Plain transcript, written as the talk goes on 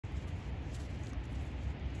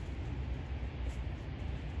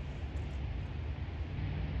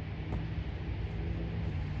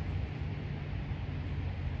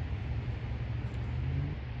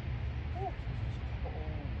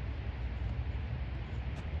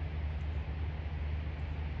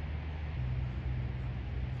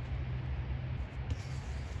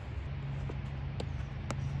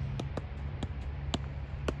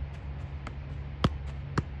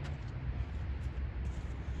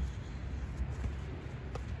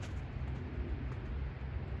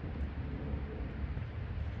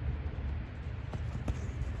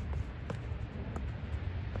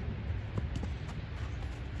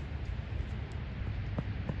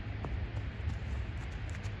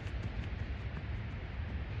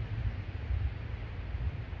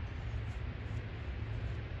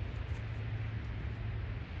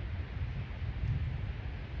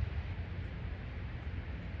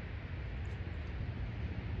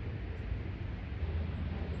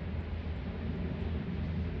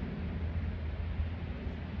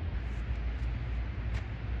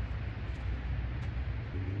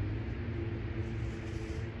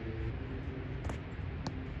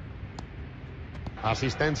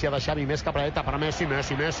Assistència de Xavi, més capreta per Messi,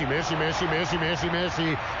 Messi, Messi, Messi, Messi, Messi, Messi,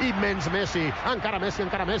 Messi, immens Messi, encara Messi,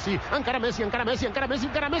 encara Messi, encara Messi, encara Messi, encara Messi,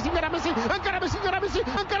 encara Messi, encara Messi, encara Messi, encara Messi,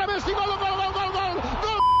 encara Messi, gol, gol, gol, gol, gol,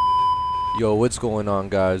 gol! Yo, what's going on,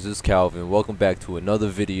 guys? It's Calvin. Welcome back to another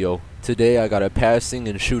video. Today I got a passing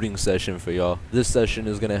and shooting session for y'all. This session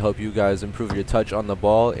is going to help you guys improve your touch on the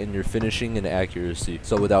ball and your finishing and accuracy.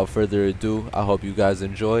 So without further ado, I hope you guys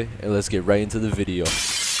enjoy, and let's get right into the video.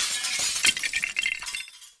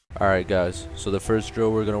 Alright guys, so the first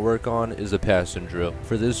drill we're going to work on is a passing drill.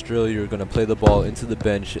 For this drill, you're going to play the ball into the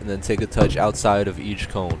bench and then take a touch outside of each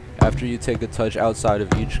cone. After you take a touch outside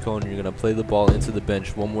of each cone, you're going to play the ball into the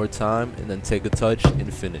bench one more time and then take a touch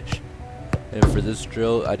and finish. And for this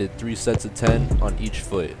drill, I did 3 sets of 10 on each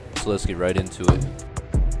foot. So let's get right into it.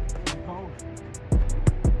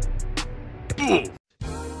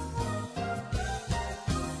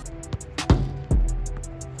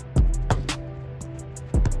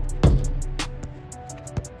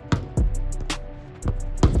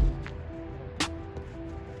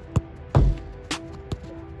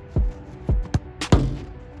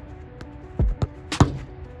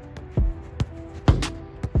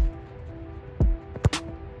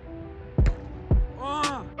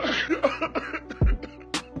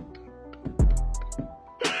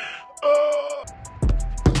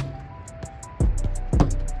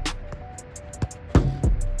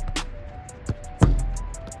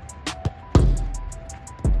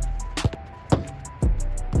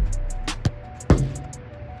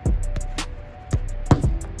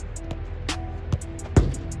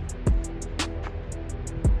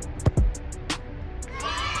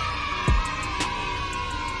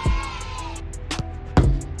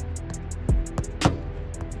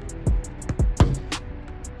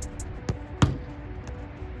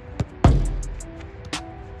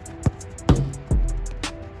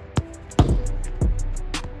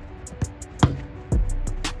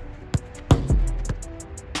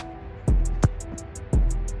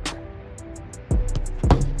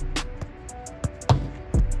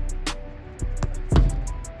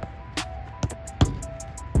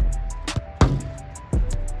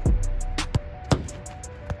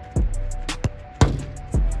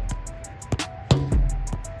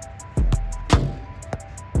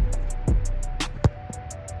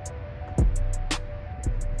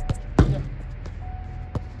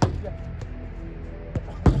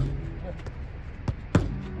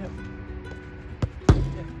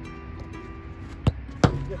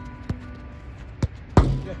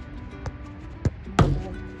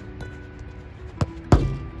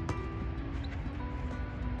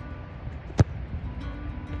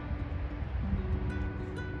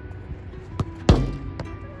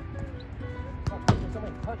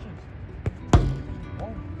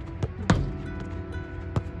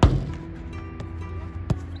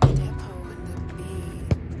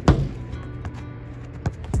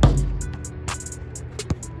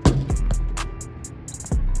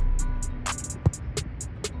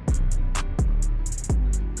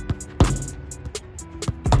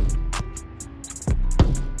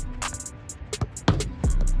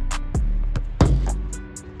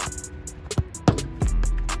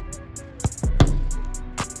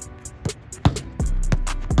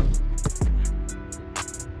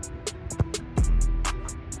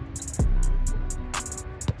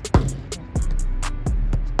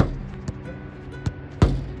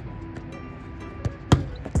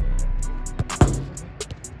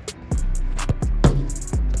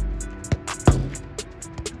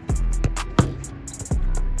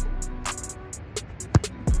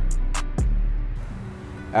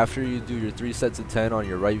 After you do your 3 sets of 10 on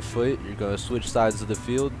your right foot, you're going to switch sides of the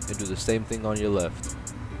field and do the same thing on your left.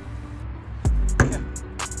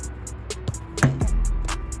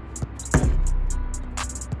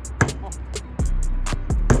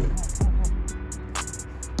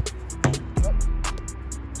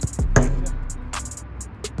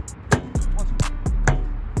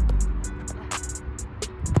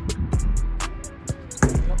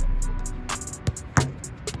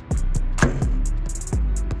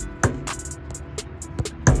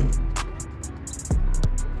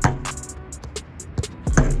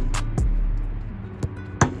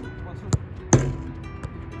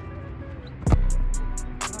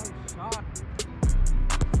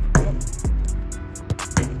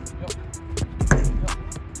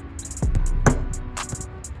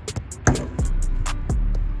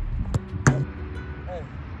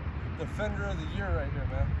 Defender of the year right here,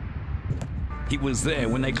 man. He was there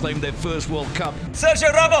when they claimed their first World Cup.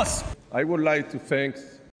 Sergio Ramos! I would like to thank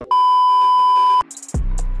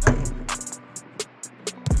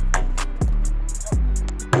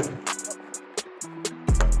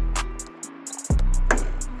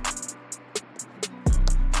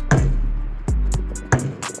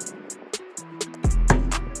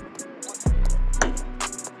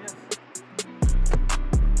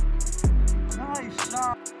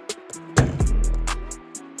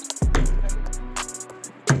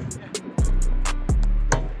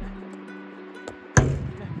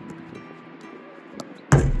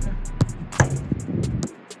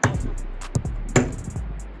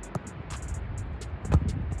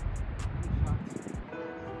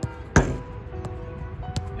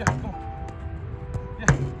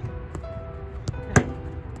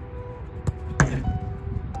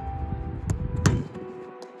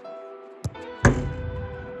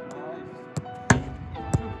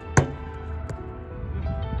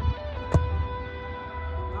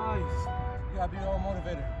Be your own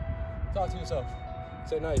motivator. Talk to yourself.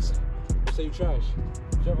 Say nice. Or say you trash.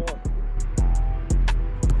 Whichever one.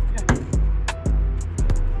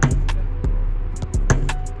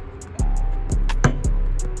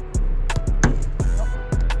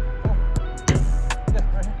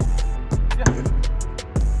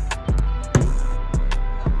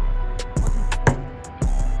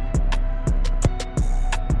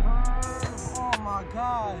 Oh my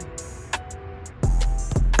God.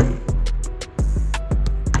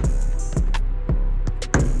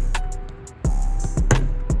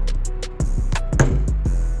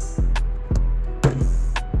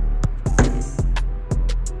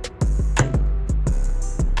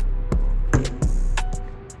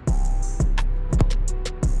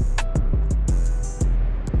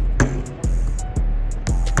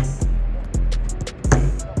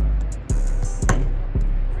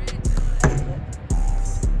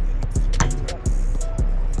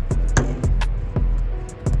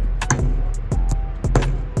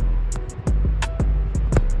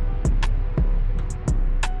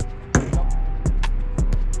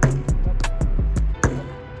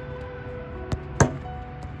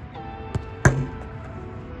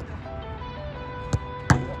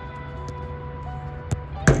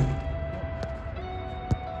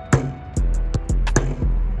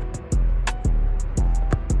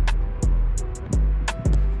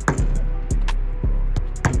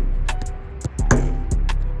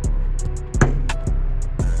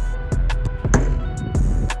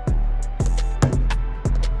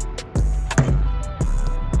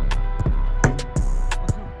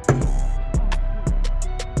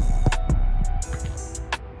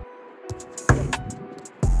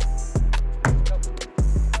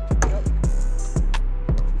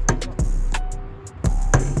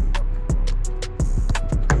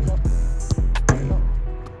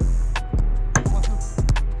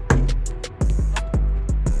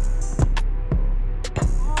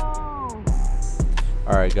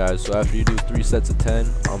 Alright guys, so after you do 3 sets of 10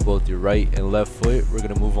 on both your right and left foot, we're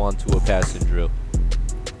going to move on to a passing drill.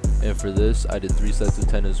 And for this, I did 3 sets of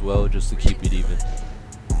 10 as well, just to keep it even.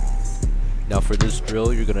 Now for this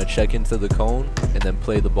drill, you're going to check into the cone and then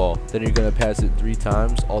play the ball. Then you're going to pass it 3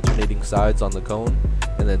 times, alternating sides on the cone,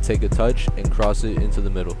 and then take a touch and cross it into the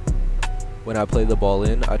middle. When I play the ball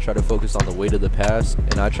in, I try to focus on the weight of the pass,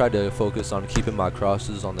 and I try to focus on keeping my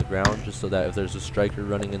crosses on the ground just so that if there's a striker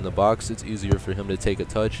running in the box, it's easier for him to take a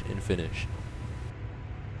touch and finish.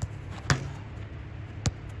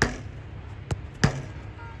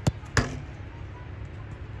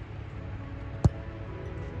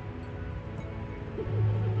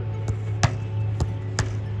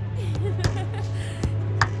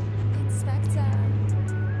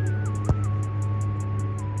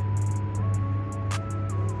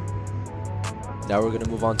 Now we're going to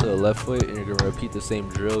move on to the left foot, and you're going to repeat the same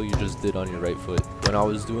drill you just did on your right foot. When I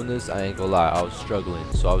was doing this, I ain't gonna lie, I was struggling,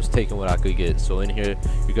 so I was taking what I could get. So in here,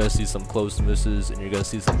 you're going to see some close misses, and you're going to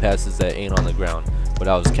see some passes that ain't on the ground, but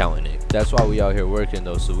I was counting it. That's why we out here working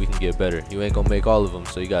though, so we can get better. You ain't going to make all of them,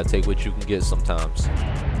 so you got to take what you can get sometimes.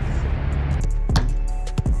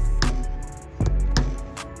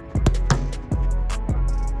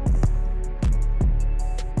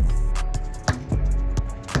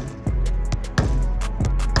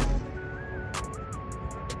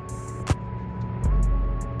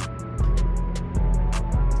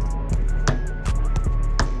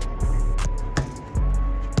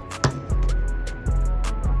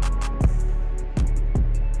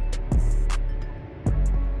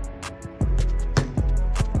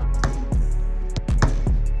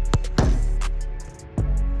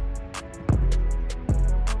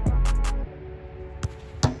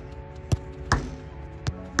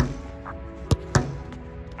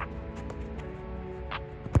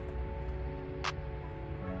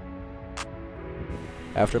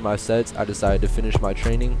 After my sets, I decided to finish my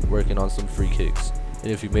training working on some free kicks.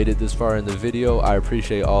 And if you made it this far in the video, I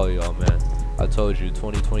appreciate all of y'all, man. I told you,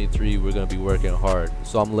 2023, we're going to be working hard.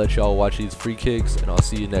 So I'm going to let y'all watch these free kicks, and I'll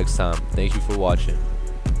see you next time. Thank you for watching.